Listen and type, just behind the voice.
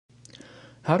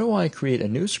How do I create a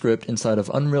new script inside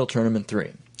of Unreal Tournament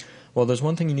 3? Well, there's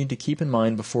one thing you need to keep in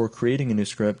mind before creating a new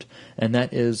script, and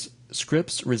that is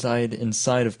scripts reside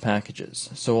inside of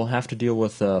packages. So we'll have to deal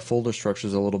with folder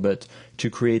structures a little bit to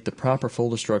create the proper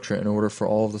folder structure in order for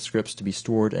all of the scripts to be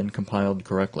stored and compiled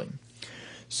correctly.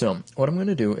 So what I'm going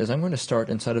to do is I'm going to start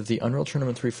inside of the Unreal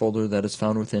Tournament 3 folder that is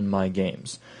found within My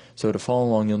Games. So to follow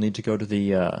along, you'll need to go to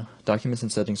the Documents and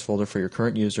Settings folder for your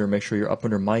current user. Make sure you're up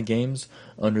under My Games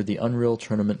under the Unreal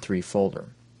Tournament 3 folder.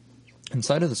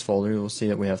 Inside of this folder, you'll see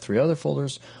that we have 3 other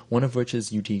folders, one of which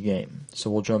is UT Game. So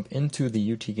we'll jump into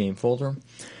the UT Game folder,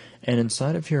 and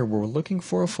inside of here, we're looking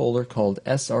for a folder called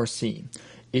SRC.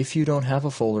 If you don't have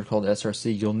a folder called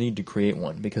SRC, you'll need to create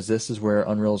one, because this is where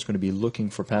Unreal is going to be looking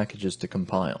for packages to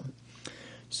compile.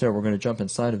 So we're going to jump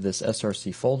inside of this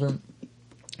SRC folder,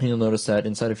 and you'll notice that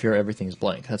inside of here everything's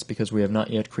blank. That's because we have not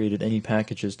yet created any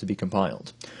packages to be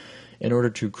compiled. In order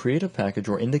to create a package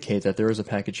or indicate that there is a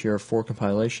package here for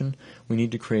compilation, we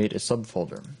need to create a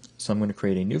subfolder. So I'm going to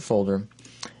create a new folder,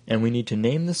 and we need to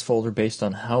name this folder based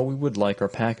on how we would like our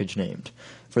package named.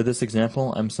 For this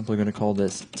example, I'm simply going to call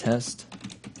this test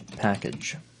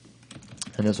package,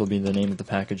 and this will be the name of the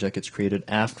package that gets created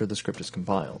after the script is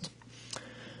compiled.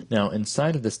 Now,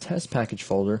 inside of this test package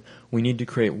folder, we need to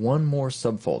create one more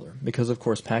subfolder, because of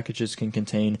course packages can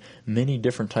contain many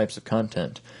different types of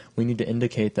content. We need to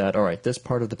indicate that, alright, this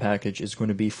part of the package is going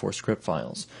to be for script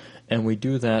files, and we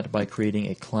do that by creating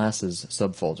a classes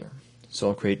subfolder. So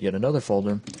I'll create yet another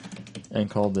folder and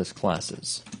call this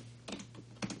classes.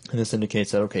 And this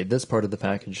indicates that, okay, this part of the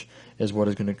package is what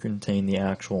is going to contain the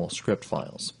actual script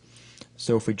files.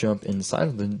 So if we jump inside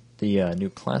of the new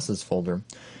classes folder,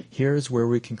 here's where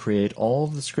we can create all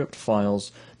of the script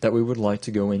files that we would like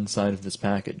to go inside of this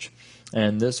package.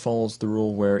 And this follows the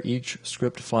rule where each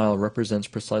script file represents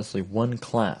precisely one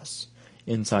class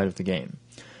inside of the game.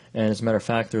 And as a matter of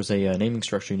fact, there's a naming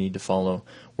structure you need to follow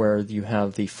where you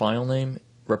have the file name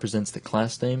represents the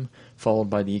class name followed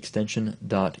by the extension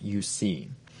 .uc.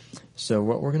 So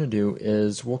what we're going to do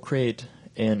is we'll create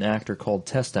an actor called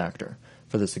test actor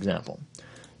for this example.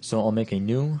 So I'll make a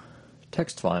new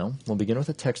text file. We'll begin with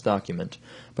a text document,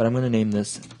 but I'm going to name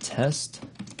this test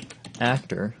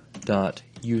actor.uc.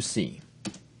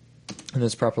 And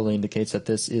this properly indicates that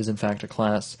this is in fact a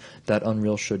class that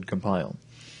Unreal should compile.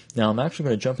 Now I'm actually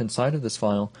going to jump inside of this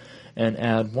file and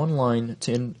add one line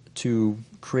to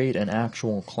create an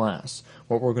actual class.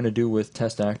 What we're going to do with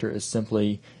test actor is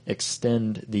simply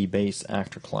extend the base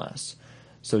actor class.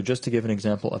 So just to give an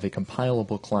example of a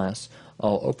compilable class,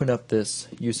 I'll open up this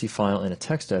UC file in a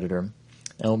text editor, and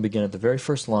we'll begin at the very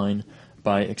first line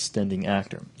by extending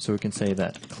actor. So we can say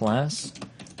that class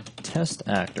test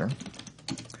actor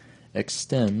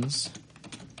extends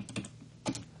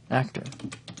actor,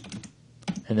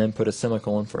 and then put a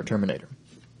semicolon for a terminator.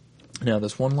 Now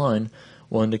this one line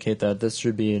will indicate that this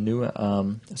should be a new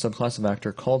subclass of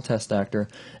actor called test actor,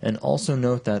 and also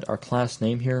note that our class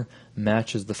name here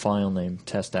matches the file name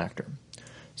test actor.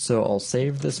 So I'll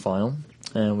save this file,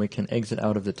 and we can exit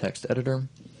out of the text editor.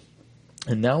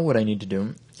 And now what I need to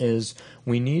do is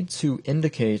we need to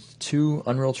indicate to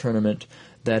Unreal Tournament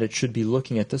that it should be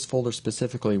looking at this folder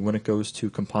specifically when it goes to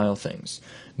compile things,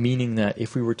 meaning that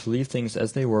if we were to leave things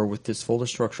as they were with this folder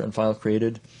structure and file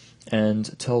created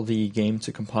and tell the game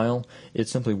to compile, it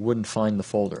simply wouldn't find the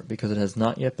folder because it has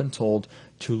not yet been told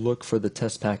to look for the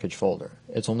test package folder.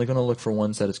 It's only going to look for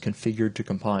ones that it's configured to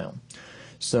compile.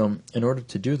 So in order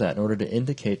to do that, in order to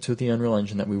indicate to the Unreal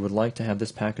Engine that we would like to have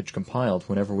this package compiled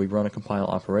whenever we run a compile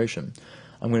operation,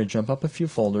 I'm going to jump up a few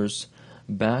folders,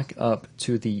 back up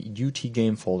to the UT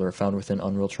Game folder found within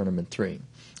Unreal Tournament 3.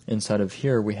 Inside of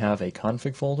here we have a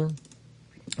config folder,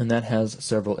 and that has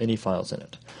several ini files in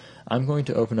it. I'm going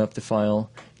to open up the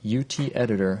file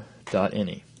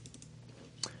uteditor.ini,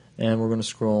 and we're going to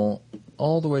scroll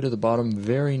all the way to the bottom.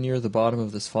 Very near the bottom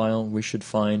of this file we should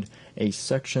find a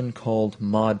section called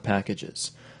mod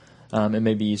packages. It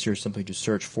may be easier simply to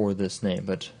search for this name,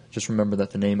 but just remember that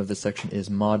the name of this section is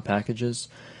mod packages.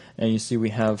 And you see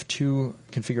we have 2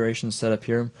 configurations set up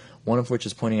here, one of which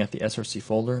is pointing at the SRC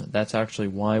folder. That's actually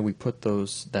why we put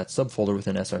that subfolder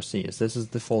within SRC, is this is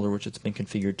the folder which it's been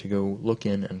configured to go look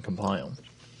in and compile.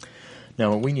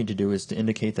 Now what we need to do is to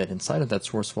indicate that inside of that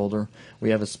source folder we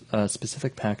have a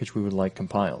specific package we would like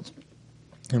compiled.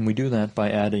 And we do that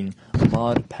by adding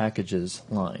mod packages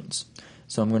lines.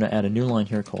 So I'm going to add a new line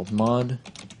here called mod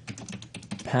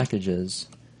packages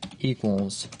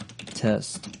equals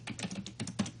test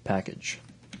package,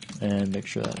 and make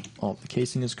sure that all the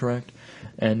casing is correct,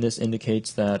 and this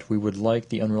indicates that we would like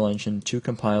the Unreal Engine to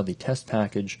compile the test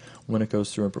package when it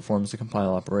goes through and performs the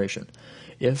compile operation.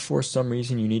 If for some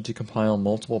reason you need to compile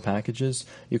multiple packages,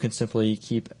 you can simply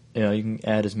you can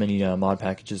add as many mod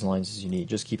packages and lines as you need.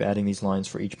 Just keep adding these lines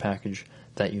for each package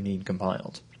that you need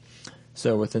compiled.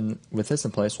 So with this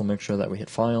in place, we'll make sure that we hit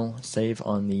File, Save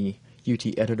on the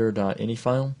uteditor.ini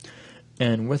file,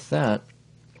 and with that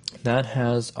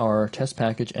has our test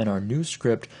package and our new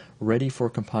script ready for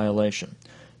compilation.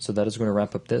 So that is going to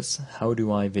wrap up this How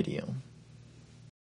Do I video.